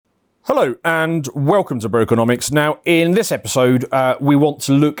Hello and welcome to Brokenomics. Now, in this episode, we want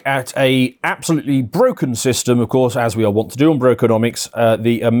to look at a absolutely broken system, of course, as we all want to do on Brokenomics,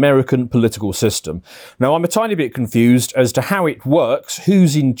 the American political system. Now, I'm a tiny bit confused as to how it works,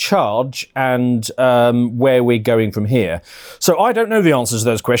 who's in charge, and where we're going from here. So I don't know the answers to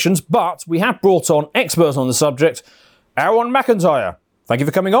those questions, but we have brought on experts on the subject. Auron Macintyre, thank you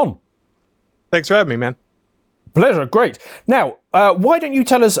for coming on. Thanks for having me, man. Pleasure, great. Now, why don't you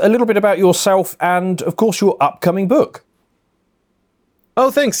tell us a little bit about yourself and, of course, your upcoming book?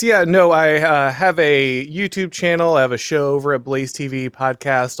 Oh, thanks. Yeah, no, I have a YouTube channel. I have a show over at Blaze TV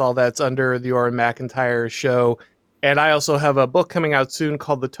podcast. All that's under the Auron Macintyre show. And I also have a book coming out soon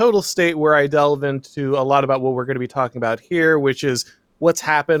called The Total State, where I delve into a lot about what we're going to be talking about here, which is what's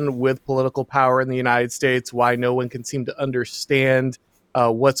happened with political power in the United States, why no one can seem to understand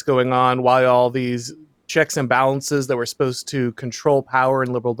what's going on, why all these checks and balances that were supposed to control power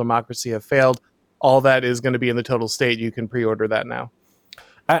in liberal democracy have failed. All that is going to be in The Total State. You can pre-order that now.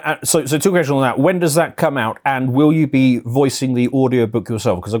 So two questions on that. When does that come out? And will you be voicing the audiobook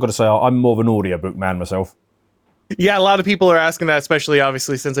yourself? Because I've got to say, I'm more of an audiobook man myself. Yeah, a lot of people are asking that, especially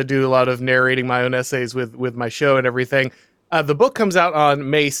obviously since I do a lot of narrating my own essays with my show and everything. The book comes out on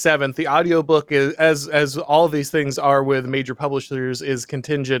May 7th. The audiobook is, as all of these things are with major publishers, is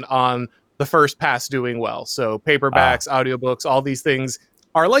contingent on the first pass doing well. So paperbacks, audiobooks, all these things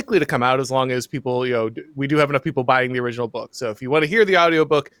are likely to come out as long as people, we do have enough people buying the original book. So if you want to hear the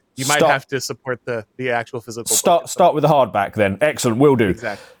audiobook, you might have to support the actual physical book. Start with the hardback then. Excellent, will do.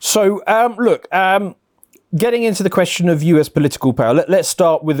 Exactly. So, getting into the question of US political power, let's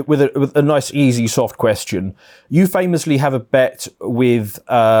start with a nice, easy, soft question. You famously have a bet with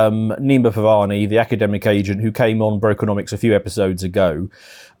Nima Pavani, the academic agent who came on Brokenomics a few episodes ago.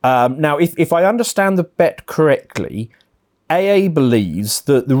 Now, if I understand the bet correctly, AA believes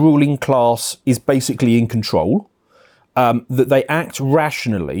that the ruling class is basically in control, that they act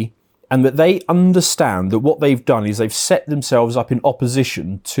rationally, and that they understand that what they've done is they've set themselves up in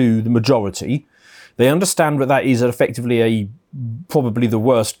opposition to the majority. They understand that is effectively probably the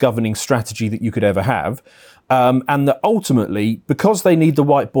worst governing strategy that you could ever have, and that ultimately, because they need the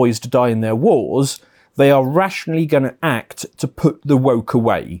white boys to die in their wars, they are rationally going to act to put the woke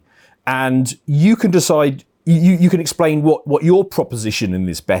away. And you can decide, you can explain what your proposition in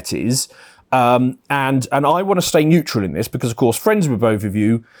this bet is. And I want to stay neutral in this because, of course, friends with both of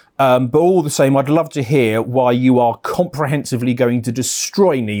you. But all the same, I'd love to hear why you are comprehensively going to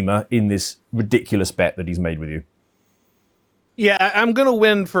destroy Nima in this ridiculous bet that he's made with you. Yeah, I'm going to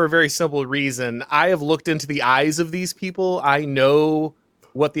win for a very simple reason. I have looked into the eyes of these people. I know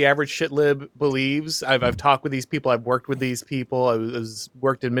what the average shitlib believes. I've talked with these people. I've worked with these people. I was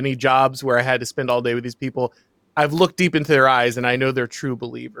worked in many jobs where I had to spend all day with these people. I've looked deep into their eyes, and I know they're true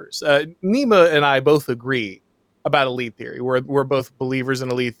believers. Nima and I both agree about elite theory. We're both believers in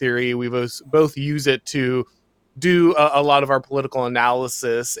elite theory. We both use it to do a lot of our political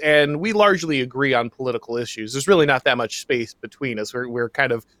analysis, and we largely agree on political issues. There's really not that much space between us. We're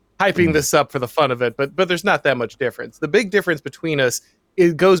kind of hyping this up for the fun of it, but there's not that much difference. The big difference between us,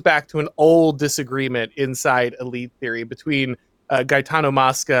 it goes back to an old disagreement inside elite theory between Gaetano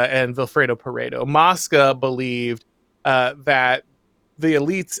Mosca and Vilfredo Pareto. Mosca believed that the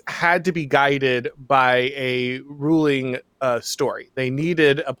elites had to be guided by a ruling story. They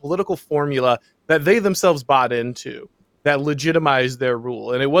needed a political formula that they themselves bought into that legitimized their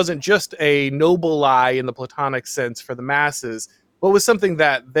rule. And it wasn't just a noble lie in the Platonic sense for the masses, but was something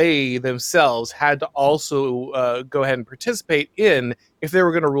that they themselves had to also go ahead and participate in if they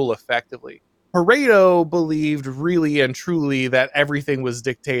were going to rule effectively. Pareto believed really and truly that everything was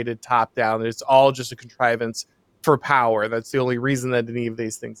dictated top down. It's all just a contrivance for power. That's the only reason that any of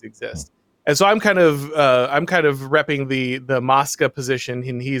these things exist. And so I'm kind of repping the Mosca position,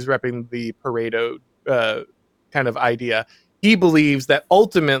 and he's repping the Pareto kind of idea. He believes that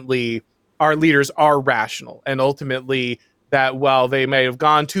ultimately our leaders are rational, and ultimately that while they may have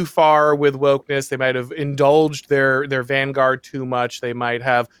gone too far with wokeness, they might have indulged their vanguard too much, they might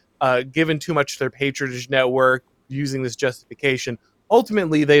have given too much to their patronage network using this justification.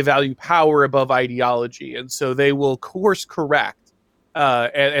 Ultimately, they value power above ideology, and so they will course correct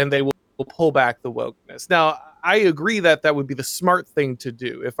and they will pull back the wokeness. Now, I agree that that would be the smart thing to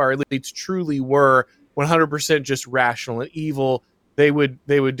do. If our elites truly were 100% just rational and evil, they would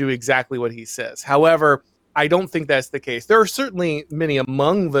do exactly what he says. However, I don't think that's the case. There are certainly many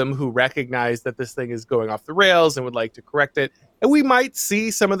among them who recognize that this thing is going off the rails and would like to correct it. And we might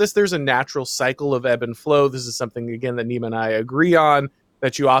see some of this. There's a natural cycle of ebb and flow. This is something, again, that Nima and I agree on,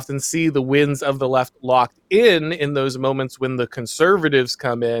 that you often see the winds of the left locked in those moments when the conservatives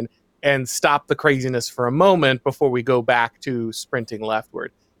come in. and stop the craziness for a moment before we go back to sprinting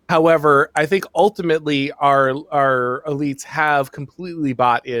leftward. However, I think ultimately our elites have completely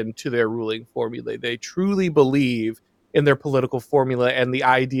bought into their ruling formula. They truly believe in their political formula and the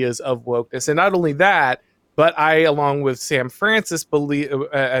ideas of wokeness. And not only that, but I, along with Sam Francis, believe,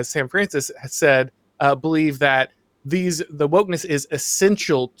 as Sam Francis has said, believe that the wokeness is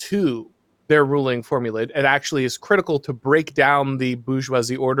essential to their ruling formula. It actually is critical to break down the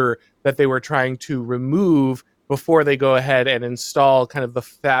bourgeoisie order that they were trying to remove before they go ahead and install kind of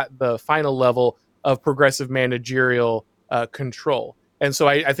the final level of progressive managerial control. And so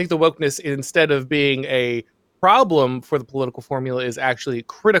I think the wokeness, instead of being a problem for the political formula, is actually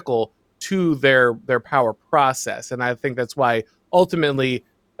critical to their power process. And I think that's why ultimately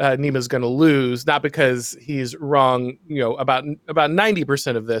Nima's going to lose, not because he's wrong, about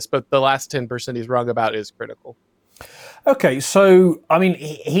 90% of this, but the last 10% he's wrong about is critical. Okay, so I mean,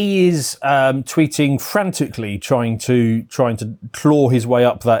 he is tweeting frantically, trying to claw his way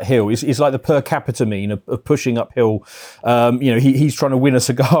up that hill. It's like the per capita mean of pushing uphill. He's trying to win a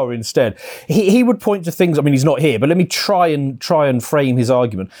cigar instead. He would point to things. I mean, he's not here, but let me try and frame his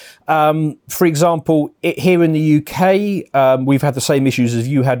argument. For example, here in the UK, we've had the same issues as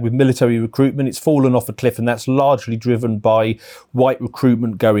you had with military recruitment. It's fallen off a cliff, and that's largely driven by white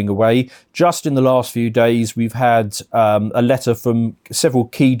recruitment going away. Just in the last few days, we've had a letter from several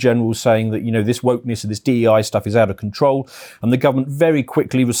key generals saying that, this wokeness and this DEI stuff is out of control. And the government very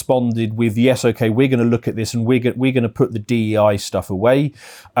quickly responded with, yes, okay, we're going to look at this and we're going to put the DEI stuff away.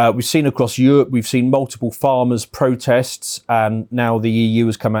 We've seen across Europe, we've seen multiple farmers' protests, and now the EU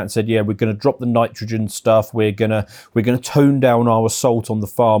has come out and said, yeah, we're going to drop the nitrogen stuff. We're going to tone down our assault on the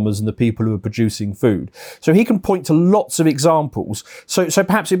farmers and the people who are producing food. So he can point to lots of examples. So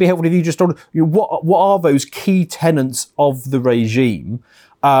perhaps it'd be helpful if you just told what are those key tenets of the regime,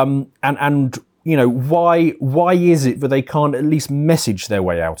 and why is it that they can't at least message their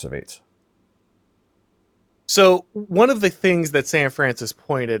way out of it? So one of the things that Sam Francis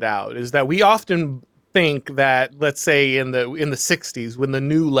pointed out is that we often think that, let's say in the 60s, when the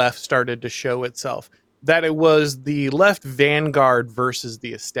new left started to show itself, that it was the left vanguard versus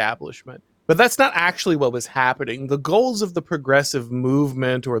the establishment. But that's not actually what was happening. The goals of the progressive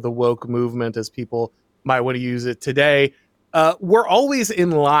movement, or the woke movement, as people might want to use it today, were always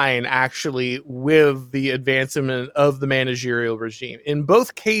in line, actually, with the advancement of the managerial regime. In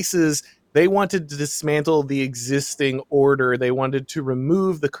both cases, they wanted to dismantle the existing order. They wanted to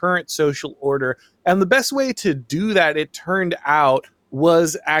remove the current social order. And the best way to do that, it turned out,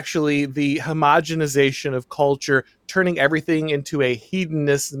 was actually the homogenization of culture, turning everything into a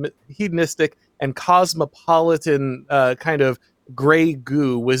hedonistic and cosmopolitan kind of gray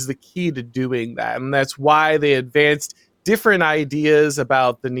goo was the key to doing that. And that's why they advanced different ideas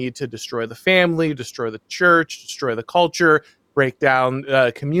about the need to destroy the family, destroy the church, destroy the culture, break down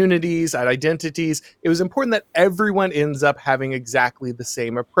communities and identities. It was important that everyone ends up having exactly the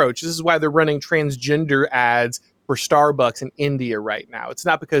same approach. This is why they're running transgender ads for Starbucks in India right now. It's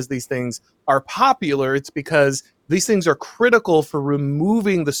not because these things are popular. It's because these things are critical for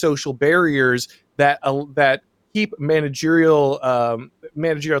removing the social barriers that keep managerial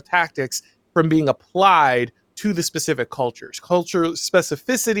tactics from being applied to the specific cultures. Cultural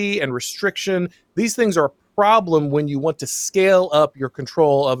specificity and restriction, these things are a problem when you want to scale up your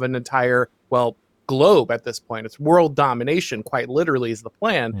control of an entire, globe at this point. It's world domination, quite literally, is the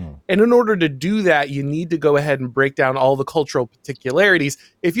plan. And in order to do that, you need to go ahead and break down all the cultural particularities.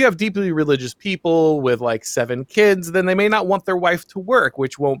 If you have deeply religious people with 7 kids, then they may not want their wife to work,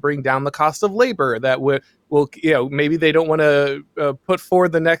 which won't bring down the cost of labor. That will maybe they don't want to put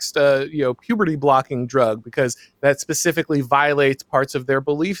forward the next puberty blocking drug because that specifically violates parts of their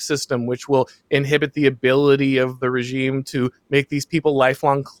belief system, which will inhibit the ability of the regime to make these people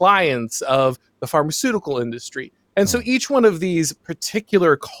lifelong clients of the pharmaceutical industry. And so each one of these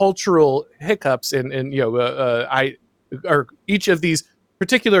particular cultural hiccups or each of these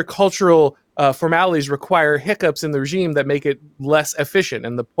particular cultural formalities require hiccups in the regime that make it less efficient.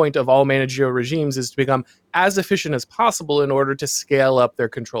 And the point of all managerial regimes is to become as efficient as possible in order to scale up their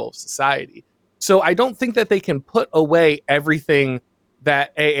control of society. So I don't think that they can put away everything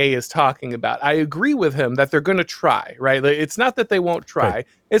that AA is talking about. I agree with him that they're going to try, right? It's not that they won't try. Right.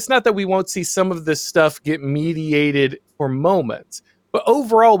 It's not that we won't see some of this stuff get mediated for moments. But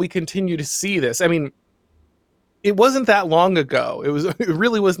overall, we continue to see this. I mean, it wasn't that long ago. It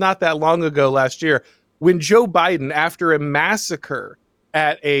really was not that long ago last year when Joe Biden, after a massacre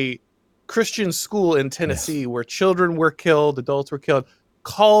at a Christian school in Tennessee, where children were killed, adults were killed,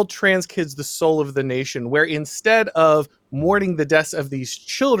 called trans kids the soul of the nation, where instead of mourning the deaths of these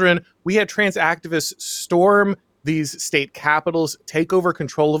children. We had trans activists storm these state capitals, take over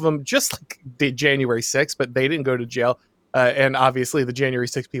control of them, just like did January 6th, but they didn't go to jail. And obviously the January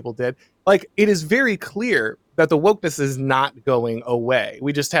 6th people did. Like, it is very clear that the wokeness is not going away.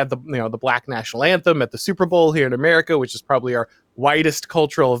 We just had the Black national anthem at the Super Bowl here in America, which is probably our whitest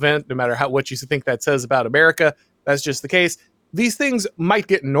cultural event, no matter what you think that says about America. That's just the case. These things might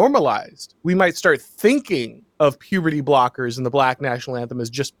get normalized. We might start thinking of puberty blockers and the Black national anthem as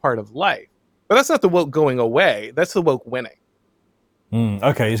just part of life. But that's not the woke going away. That's the woke winning.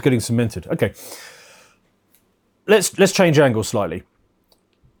 Okay, it's getting cemented. Okay. Let's change angles slightly.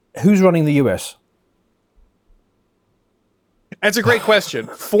 Who's running the US? That's a great question.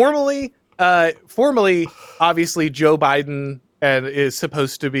 Formally, obviously, Joe Biden is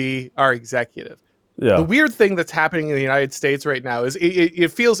supposed to be our executive. Yeah. The weird thing that's happening in the United States right now is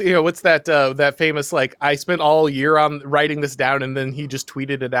it feels, what's that famous, like, I spent all year on writing this down and then he just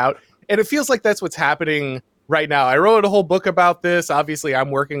tweeted it out. And it feels like that's what's happening right now. I wrote a whole book about this. Obviously,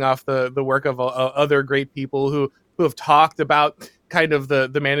 I'm working off the work of other great people who have talked about kind of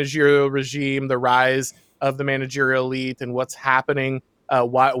the managerial regime, the rise of the managerial elite, and what's happening,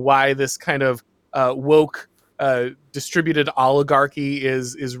 why this kind of woke distributed oligarchy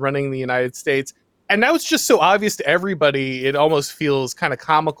is running the United States. And now it's just so obvious to everybody, it almost feels kind of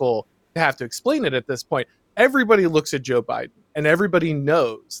comical to have to explain it at this point. Everybody looks at Joe Biden and everybody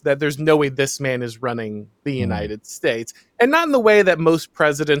knows that there's no way this man is running the United States. And not in the way that most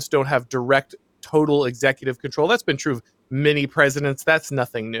presidents don't have direct, total executive control. That's been true of many presidents. That's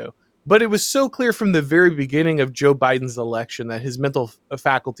nothing new. But it was so clear from the very beginning of Joe Biden's election that his mental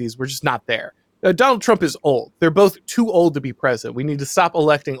faculties were just not there. Donald Trump is old. They're both too old to be president. We need to stop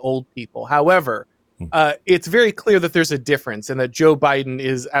electing old people. However, it's very clear that there's a difference and that Joe Biden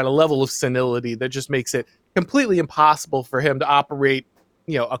is at a level of senility that just makes it completely impossible for him to operate,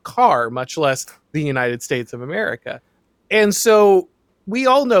 a car, much less the United States of America. And so we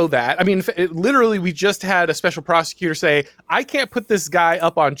all know that. I mean, literally, we just had a special prosecutor say, I can't put this guy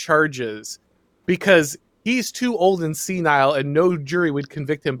up on charges because he's too old and senile and no jury would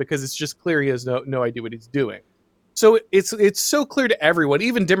convict him because it's just clear he has no idea what he's doing. So it's so clear to everyone,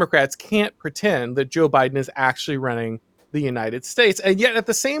 even Democrats can't pretend that Joe Biden is actually running the United States. And yet at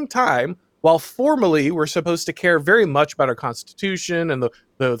the same time, while formally we're supposed to care very much about our Constitution and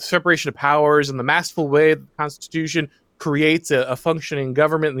the separation of powers and the masterful way the Constitution creates a functioning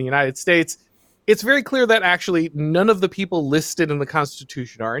government in the United States, it's very clear that actually none of the people listed in the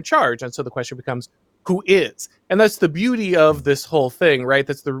Constitution are in charge. And so the question becomes, who is? And that's the beauty of this whole thing, right?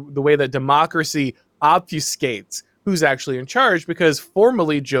 That's the way that democracy obfuscates who's actually in charge, because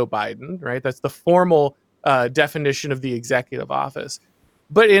formally Joe Biden, right? That's the formal definition of the executive office.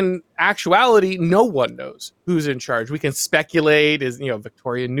 But in actuality, no one knows who's in charge. We can speculate. Is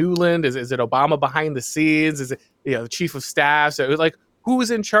Victoria Nuland? Is it Obama behind the scenes? Is it the chief of staff? So like, who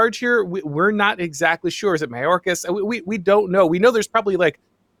is in charge here? We're not exactly sure. Is it Mayorkas? We don't know. We know there's probably like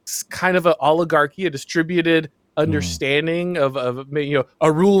kind of an oligarchy, a distributed understanding of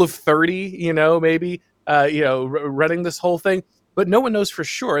a rule of 30. Maybe running this whole thing. But no one knows for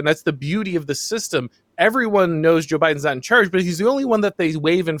sure, and that's the beauty of the system. Everyone knows Joe Biden's not in charge, but he's the only one that they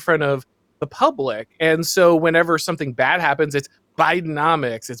wave in front of the public. And so whenever something bad happens, it's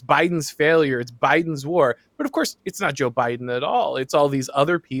Bidenomics, it's Biden's failure, it's Biden's war. But of course, it's not Joe Biden at all. It's all these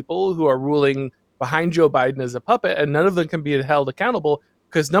other people who are ruling behind Joe Biden as a puppet, and none of them can be held accountable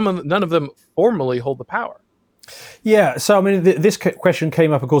because none of them formally hold the power. Yeah, so I mean, this question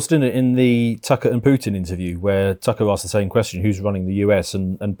came up, of course, didn't it, in the Tucker and Putin interview, where Tucker asked the same question, who's running the US,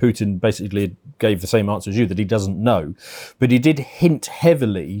 and Putin basically gave the same answer as you, that he doesn't know. But he did hint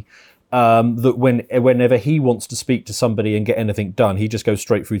heavily that whenever he wants to speak to somebody and get anything done, he just goes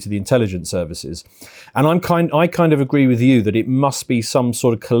straight through to the intelligence services. And I kind of agree with you that it must be some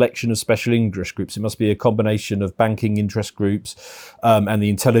sort of collection of special interest groups. It must be a combination of banking interest groups and the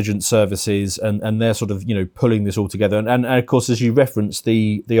intelligence services, and they're sort of pulling this all together. And of course, as you referenced,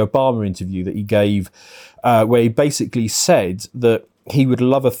 the Obama interview that he gave, where he basically said that he would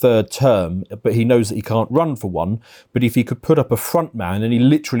love a third term, but he knows that he can't run for one. But if he could put up a front man, and he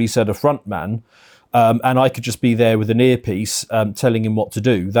literally said a front man, and I could just be there with an earpiece telling him what to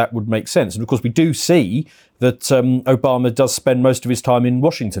do, that would make sense. And of course, we do see that Obama does spend most of his time in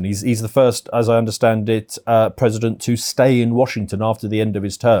Washington. He's the first, as I understand it, president to stay in Washington after the end of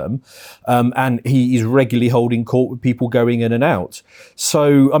his term. And he is regularly holding court with people going in and out.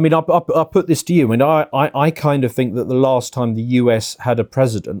 So, I mean, I'll put this to you. And I kind of think that the last time the US had a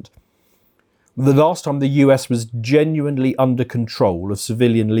president, the last time the US was genuinely under control of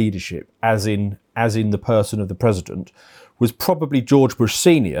civilian leadership, as in the person of the president, was probably George Bush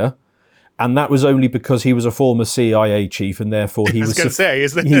Sr., and that was only because he was a former CIA chief, and therefore he was. Head of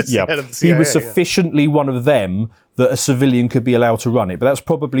the CIA, he was sufficiently one of them that a civilian could be allowed to run it. But that's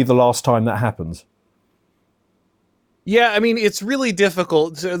probably the last time that happens. Yeah, I mean, it's really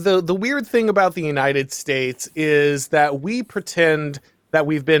difficult. The weird thing about the United States is that we pretend that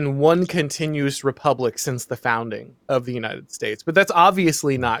we've been one continuous republic since the founding of the United States, but that's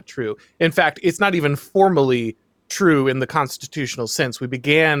obviously not true. In fact, it's not even formally true in the constitutional sense. We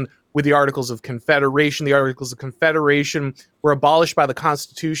began with the Articles of Confederation. The Articles of Confederation were abolished by the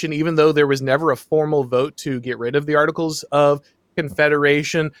Constitution, even though there was never a formal vote to get rid of the Articles of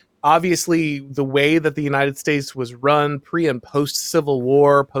Confederation. Obviously, the way that the United States was run pre and post Civil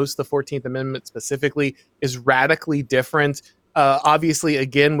War, post the 14th Amendment specifically, is radically different. Obviously,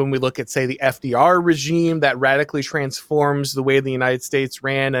 again, when we look at, say, the FDR regime, that radically transforms the way the United States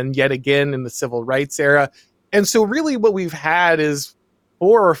ran, and yet again in the civil rights era. And so really what we've had is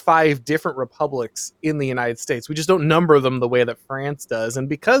 4 or 5 different republics in the United States. We just don't number them the way that France does. And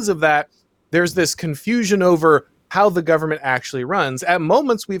because of that, there's this confusion over how the government actually runs. At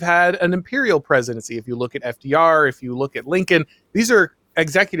moments, we've had an imperial presidency. If you look at FDR, if you look at Lincoln, these are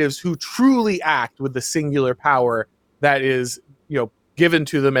executives who truly act with the singular power that is, given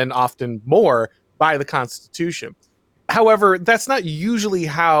to them, and often more, by the Constitution. However, that's not usually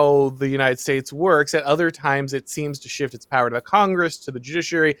how the United States works. At other times, it seems to shift its power to the Congress, to the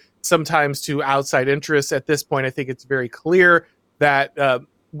judiciary, sometimes to outside interests. At this point, I think it's very clear that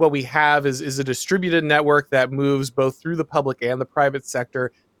what we have is a distributed network that moves both through the public and the private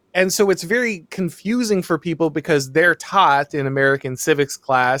sector. And so it's very confusing for people because they're taught in American civics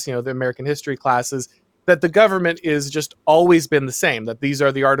class, the American history classes, that the government is just always been the same, that these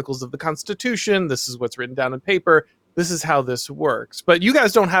are the articles of the Constitution, this is what's written down in paper, this is how this works. But you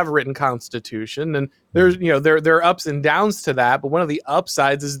guys don't have a written Constitution, and there's, there are ups and downs to that, but one of the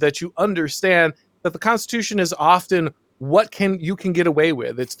upsides is that you understand that the Constitution is often what you can get away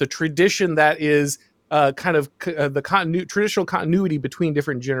with. It's the tradition that is traditional continuity between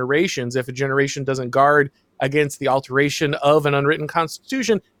different generations. If a generation doesn't guard against the alteration of an unwritten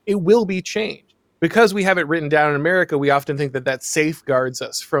Constitution, it will be changed. Because we have it written down in America, we often think that safeguards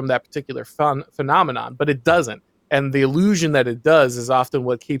us from that particular phenomenon, but it doesn't. And the illusion that it does is often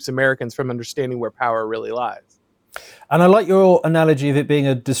what keeps Americans from understanding where power really lies. And I like your analogy of it being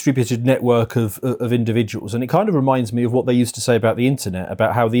a distributed network of individuals. And it kind of reminds me of what they used to say about the internet,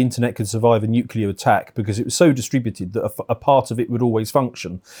 about how the internet could survive a nuclear attack because it was so distributed that a part of it would always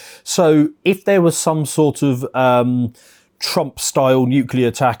function. So if there was some sort of Trump-style nuclear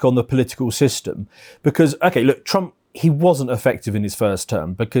attack on the political system, because, okay, look, Trump, he wasn't effective in his first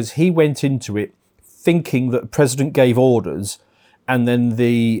term because he went into it thinking that the president gave orders and then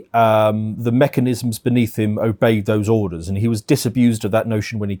the mechanisms beneath him obeyed those orders, and he was disabused of that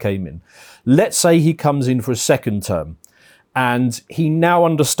notion when he came in. Let's say he comes in for a second term and he now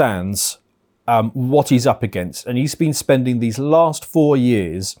understands what he's up against, and he's been spending these last 4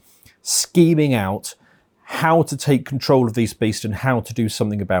 years scheming out how to take control of these beasts and how to do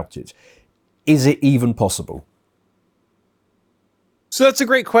something about it. Is it even possible? So that's a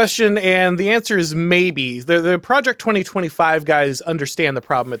great question, and the answer is maybe. The Project 2025 guys understand the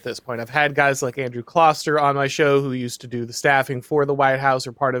problem at this point. I've had guys like Andrew Kloster on my show who used to do the staffing for the White House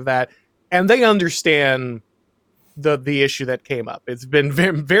or part of that, and they understand the issue that came up. It's been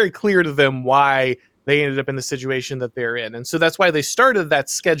very, very clear to them why they ended up in the situation that they're in, and so that's why they started that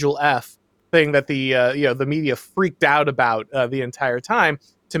Schedule F thing that the media freaked out about the entire time,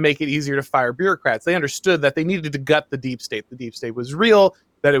 to make it easier to fire bureaucrats. They understood that they needed to gut the deep state. The deep state was real,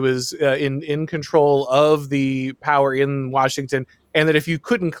 that it was in control of the power in Washington, and that if you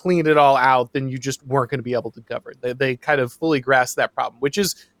couldn't clean it all out, then you just weren't going to be able to govern. They kind of fully grasped that problem, which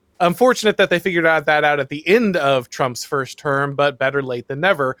is unfortunate that they figured that out at the end of Trump's first term, but better late than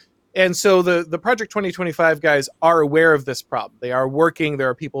never. And so the Project 2025 guys are aware of this problem. They are working. There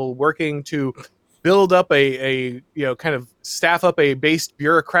are people working to build up a kind of staff up a based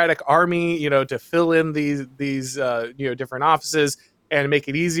bureaucratic army, to fill in these different offices and make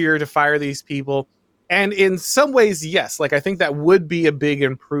it easier to fire these people. And in some ways, yes, I think that would be a big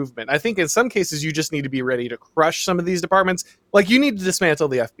improvement. I think in some cases, you just need to be ready to crush some of these departments. You need to dismantle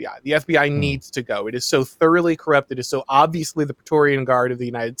the FBI. The FBI needs to go. It is so thoroughly corrupt. It is so obviously the Praetorian Guard of the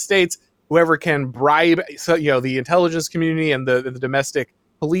United States. Whoever can bribe, the intelligence community and the domestic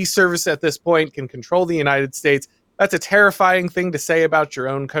police service at this point can control the United States. That's a terrifying thing to say about your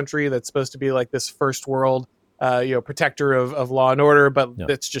own country that's supposed to be like this first world protector of law and order, but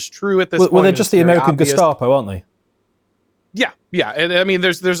that's just true at this point. Well, they're just the American Gestapo, aren't they? Yeah, and I mean,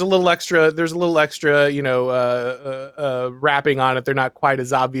 there's a little extra, wrapping on it. They're not quite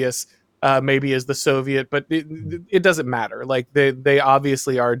as obvious, maybe as the Soviet, but it doesn't matter. Like they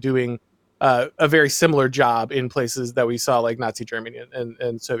obviously are doing a very similar job in places that we saw, like Nazi Germany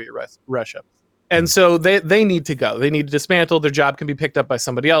and Soviet Russia. And so they need to go. They need to dismantle. Their job can be picked up by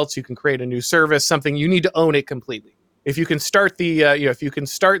somebody else. You can create a new service, something you need to own it completely. If you can start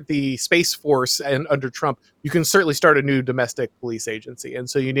the Space Force and under Trump, you can certainly start a new domestic police agency. And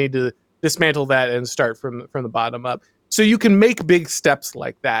so you need to dismantle that and start from the bottom up. So you can make big steps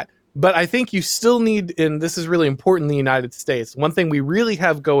like that. But I think you still need, and this is really important in the United States, one thing we really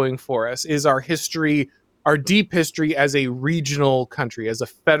have going for us is our history, our deep history as a regional country, as a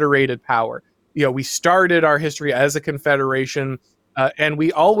federated power. We started our history as a confederation, and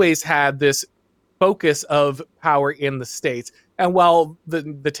we always had this focus of power in the states. And while the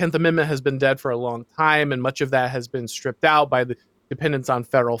 10th Amendment has been dead for a long time, and much of that has been stripped out by the dependence on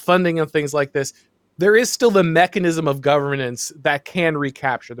federal funding and things like this, there is still the mechanism of governance that can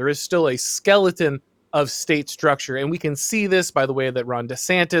recapture. There is still a skeleton of state structure. And we can see this by the way that Ron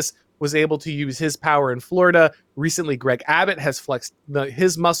DeSantis was able to use his power in Florida. Recently, Greg Abbott has flexed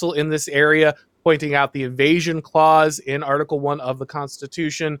his muscle in this area, pointing out the invasion clause in Article 1 of the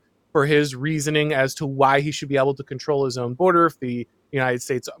Constitution for his reasoning as to why he should be able to control his own border if the United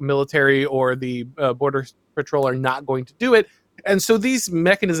States military or the Border Patrol are not going to do it. And so these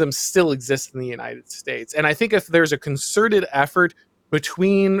mechanisms still exist in the United States. And I think if there's a concerted effort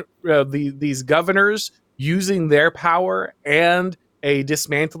between these governors using their power and a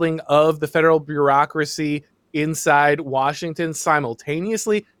dismantling of the federal bureaucracy inside Washington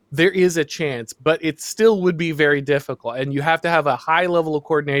simultaneously, there is a chance, but it still would be very difficult. And you have to have a high level of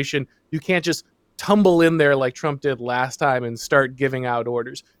coordination. You can't just tumble in there like Trump did last time and start giving out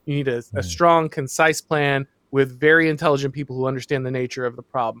orders. You need a strong, concise plan with very intelligent people who understand the nature of the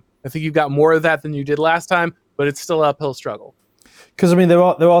problem. I think you've got more of that than you did last time, but it's still an uphill struggle. Because I mean, there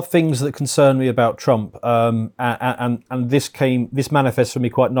are things that concern me about Trump, and this manifests for me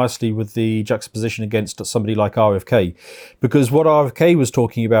quite nicely with the juxtaposition against somebody like RFK, because what RFK was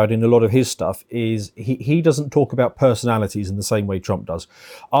talking about in a lot of his stuff is he doesn't talk about personalities in the same way Trump does.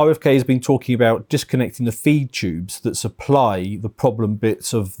 RFK has been talking about disconnecting the feed tubes that supply the problem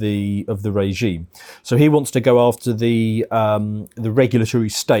bits of the regime. So he wants to go after the regulatory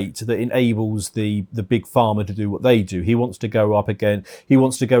state that enables the big pharma to do what they do. He wants to go up again. He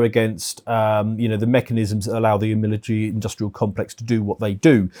wants to go against the mechanisms that allow the military industrial complex to do what they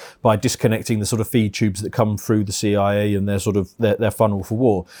do by disconnecting the sort of feed tubes that come through the CIA and their funnel for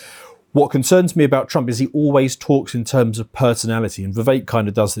war. What concerns me about Trump is he always talks in terms of personality, and Vivek kind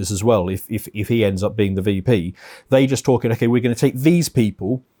of does this as well. If he ends up being the VP, they just talk, okay, we're going to take these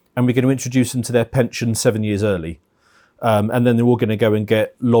people and we're going to introduce them to their pension 7 years early. And then they're all going to go and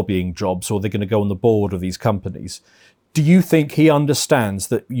get lobbying jobs, or they're going to go on the board of these companies. Do you think he understands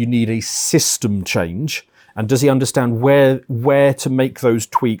that you need a system change? And does he understand where to make those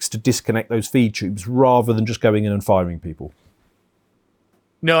tweaks to disconnect those feed tubes rather than just going in and firing people?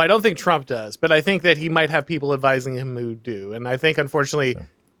 No, I don't think Trump does, but I think that he might have people advising him who do. And I think, unfortunately,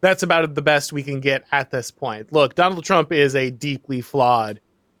 that's about the best we can get at this point. Look, Donald Trump is a deeply flawed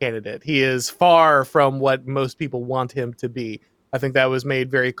candidate. He is far from what most people want him to be. I think that was made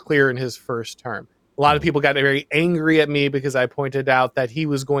very clear in his first term. A lot of people got very angry at me because I pointed out that he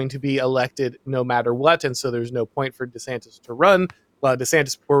was going to be elected no matter what, and so there's no point for DeSantis to run. A lot of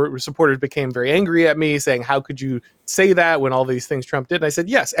DeSantis supporters became very angry at me, saying, how could you say that when all these things Trump did? And I said,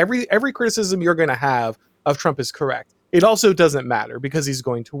 yes, every criticism you're going to have of Trump is correct. It also doesn't matter because he's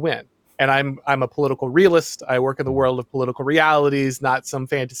going to win. And I'm a political realist. I work in the world of political realities, not some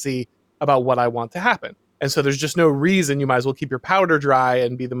fantasy about what I want to happen. And so there's just no reason. You might as well keep your powder dry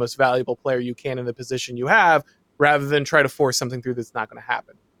and be the most valuable player you can in the position you have, rather than try to force something through that's not going to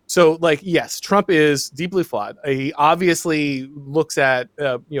happen. So, yes, Trump is deeply flawed. He obviously looks at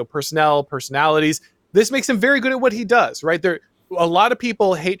personalities. This makes him very good at what he does, right? A lot of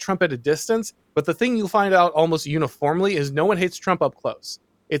people hate Trump at a distance, but the thing you'll find out almost uniformly is no one hates Trump up close.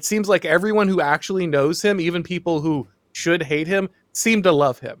 It seems like everyone who actually knows him, even people who should hate him, seem to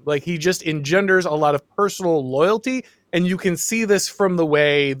love him. Like, he just engenders a lot of personal loyalty, and you can see this from the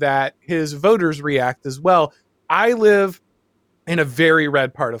way that his voters react as well. I live in a very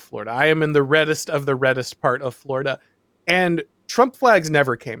red part of Florida. I am in the reddest of the reddest part of Florida, and Trump flags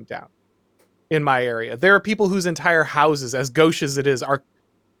never came down in my area. There are people whose entire houses, as gauche as it is, are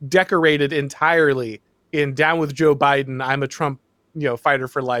decorated entirely in "Down with Joe Biden, I'm a Trump fighter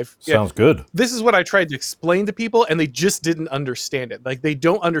for life." Sounds good. This is what I tried to explain to people, and they just didn't understand it. Like, they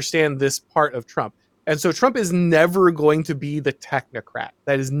don't understand this part of Trump. And so Trump is never going to be the technocrat.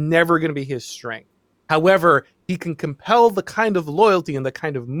 That is never going to be his strength. However, he can compel the kind of loyalty and the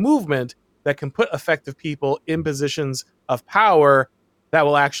kind of movement that can put effective people in positions of power that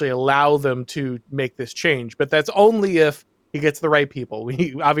will actually allow them to make this change. But that's only if he gets the right people.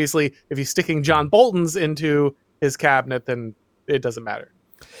 Obviously, if he's sticking John Bolton's into his cabinet, then it doesn't matter.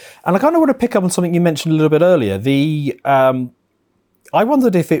 And I kind of want to pick up on something you mentioned a little bit earlier. I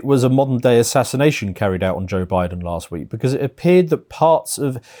wondered if it was a modern-day assassination carried out on Joe Biden last week, because it appeared that parts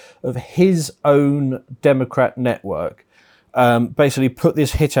of his own Democrat network basically put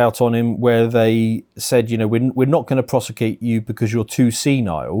this hit out on him where they said, we're not going to prosecute you because you're too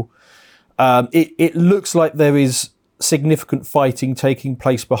senile. It looks like there is significant fighting taking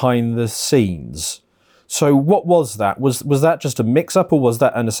place behind the scenes. So what was that? Was that just a mix-up, or was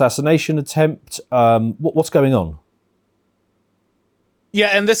that an assassination attempt? What's going on?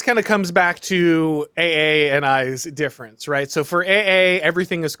 Yeah, and this kind of comes back to AA and I's difference, right? So for AA,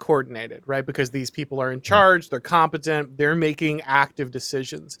 everything is coordinated, right? Because these people are in charge, they're competent, they're making active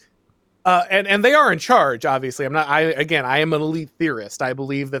decisions. And they are in charge, obviously. I am an elite theorist. I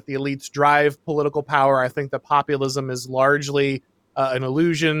believe that the elites drive political power. I think that populism is largely an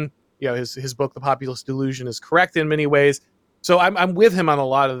illusion. His book, The Populist Delusion, is correct in many ways. So I'm with him on a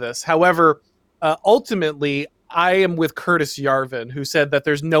lot of this. However, ultimately, I am with Curtis Yarvin, who said that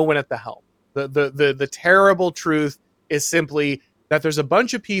there's no one at the helm. The terrible truth is simply that there's a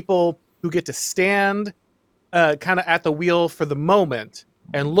bunch of people who get to stand kind of at the wheel for the moment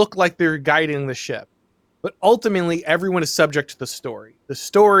and look like they're guiding the ship. But ultimately, everyone is subject to the story. The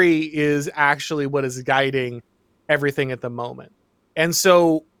story is actually what is guiding everything at the moment. And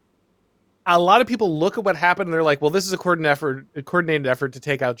so a lot of people look at what happened and they're like, well, this is a coordinated effort to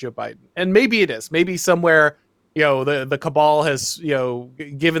take out Joe Biden. And maybe it is. Maybe somewhere, the cabal has,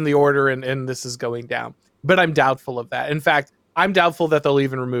 given the order and this is going down. But I'm doubtful of that. In fact, I'm doubtful that they'll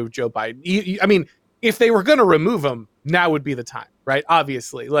even remove Joe Biden. I mean, if they were going to remove him, now would be the time, right?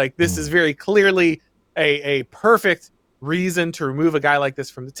 Obviously, this is very clearly a perfect reason to remove a guy like this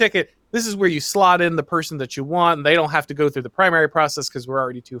from the ticket. This is where you slot in the person that you want, and they don't have to go through the primary process because we're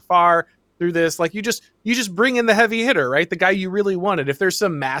already too far through this. You just bring in the heavy hitter, right? The guy you really wanted. If there's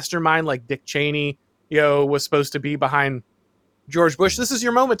some mastermind like Dick Cheney, was supposed to be behind George Bush, this is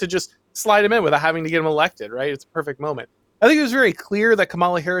your moment to just slide him in without having to get him elected, right? It's a perfect moment. I think it was very clear that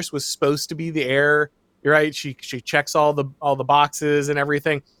Kamala Harris was supposed to be the heir, right? She checks all the boxes and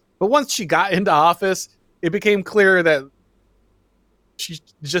everything. But once she got into office, it became clear that she's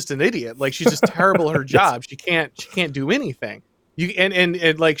just an idiot. She's just terrible at her job. She can't do anything.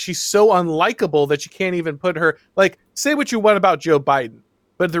 And she's so unlikable that you can't even put her, say what you want about Joe Biden.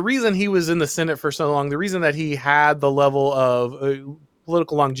 But the reason he was in the Senate for so long, the reason that he had the level of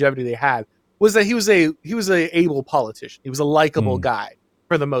political longevity they had, was that he was a able politician. He was a likable guy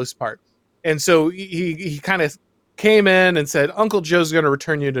for the most part. And so he kind of came in and said, Uncle Joe's going to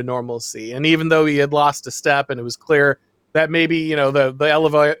return you to normalcy. And even though he had lost a step and it was clear that maybe,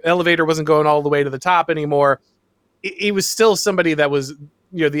 the elevator wasn't going all the way to the top anymore, he was still somebody that was,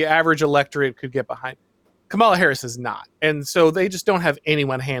 the average electorate could get behind. Kamala Harris is not. And so they just don't have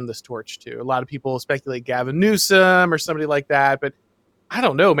anyone hand this torch to. A lot of people speculate Gavin Newsom or somebody like that, but I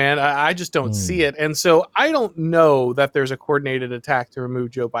don't know, man. I just don't see it. And so I don't know that there's a coordinated attack to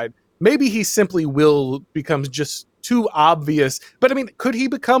remove Joe Biden. Maybe he simply becomes just too obvious. But I mean, could he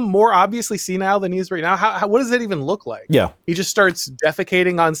become more obviously senile than he is right now? What does that even look like? Yeah. He just starts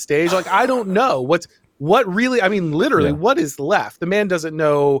defecating on stage. I don't know. What really, I mean, literally, what is left? The man doesn't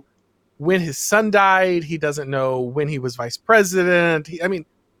know when his son died. He doesn't know when he was vice president.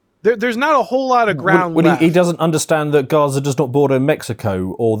 There's not a whole lot of ground left. He doesn't understand that Gaza does not border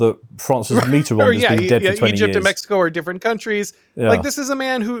Mexico, or that Francis Mitterrand has been dead for 20 Egypt years. and Mexico are different countries. Yeah. This is a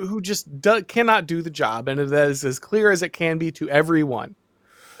man who just cannot do the job, and it is as clear as it can be to everyone.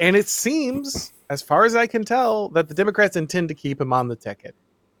 And it seems, as far as I can tell, that the Democrats intend to keep him on the ticket.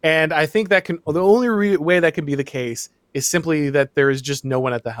 And I think the only way that can be the case is simply that there is just no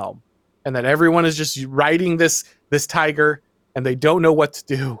one at the helm, and that everyone is just riding this tiger, and they don't know what to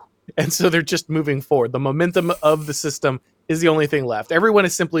do. And so they're just moving forward. The momentum of the system is the only thing left. Everyone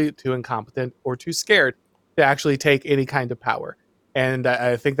is simply too incompetent or too scared to actually take any kind of power. And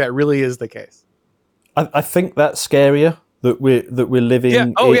I think that really is the case. I think that's scarier, that we're living. Yeah.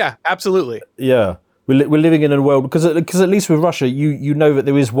 Oh, yeah, absolutely. Yeah. We're living in a world, because at least with Russia, you know that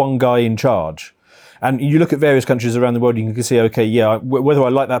there is one guy in charge. And you look at various countries around the world, you can see, okay, yeah, whether I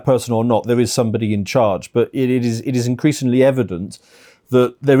like that person or not, there is somebody in charge. But it is increasingly evident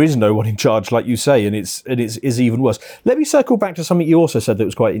that there is no one in charge, like you say, and it's even worse. Let me circle back to something you also said that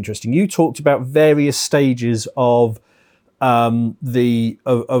was quite interesting. You talked about various stages of the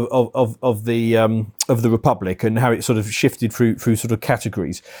Republic and how it sort of shifted through sort of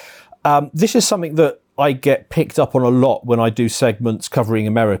categories. This is something that I get picked up on a lot when I do segments covering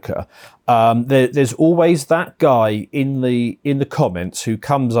America. There's always that guy in the comments who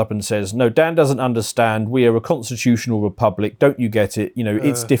comes up and says, "No, Dan doesn't understand. We are a constitutional republic. Don't you get it? You know,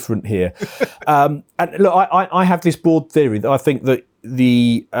 it's different here." And look, I have this broad theory that I think that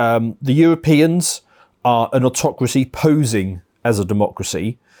the Europeans are an autocracy posing as a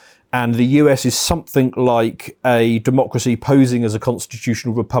democracy, and the US is something like a democracy posing as a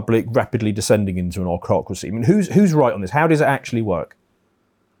constitutional republic, rapidly descending into an autocracy. I mean, who's right on this? How does it actually work?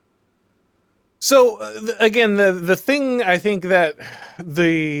 So again, the thing I think that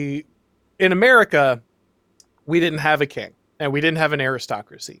in America, we didn't have a king and we didn't have an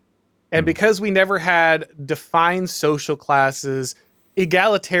aristocracy. And because we never had defined social classes,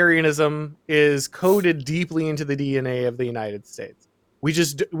 egalitarianism is coded deeply into the DNA of the United States. We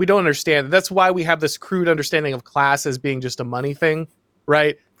don't understand. That's why we have this crude understanding of class as being just a money thing,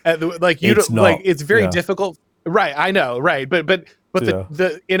 right? It's very difficult. Right, I know, right. But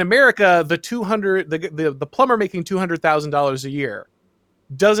in America, the plumber making $200,000 a year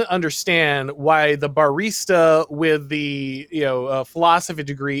doesn't understand why the barista with the philosophy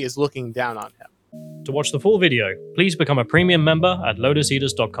degree is looking down on him. To watch the full video, please become a premium member at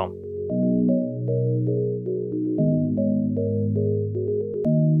lotusheaters.com.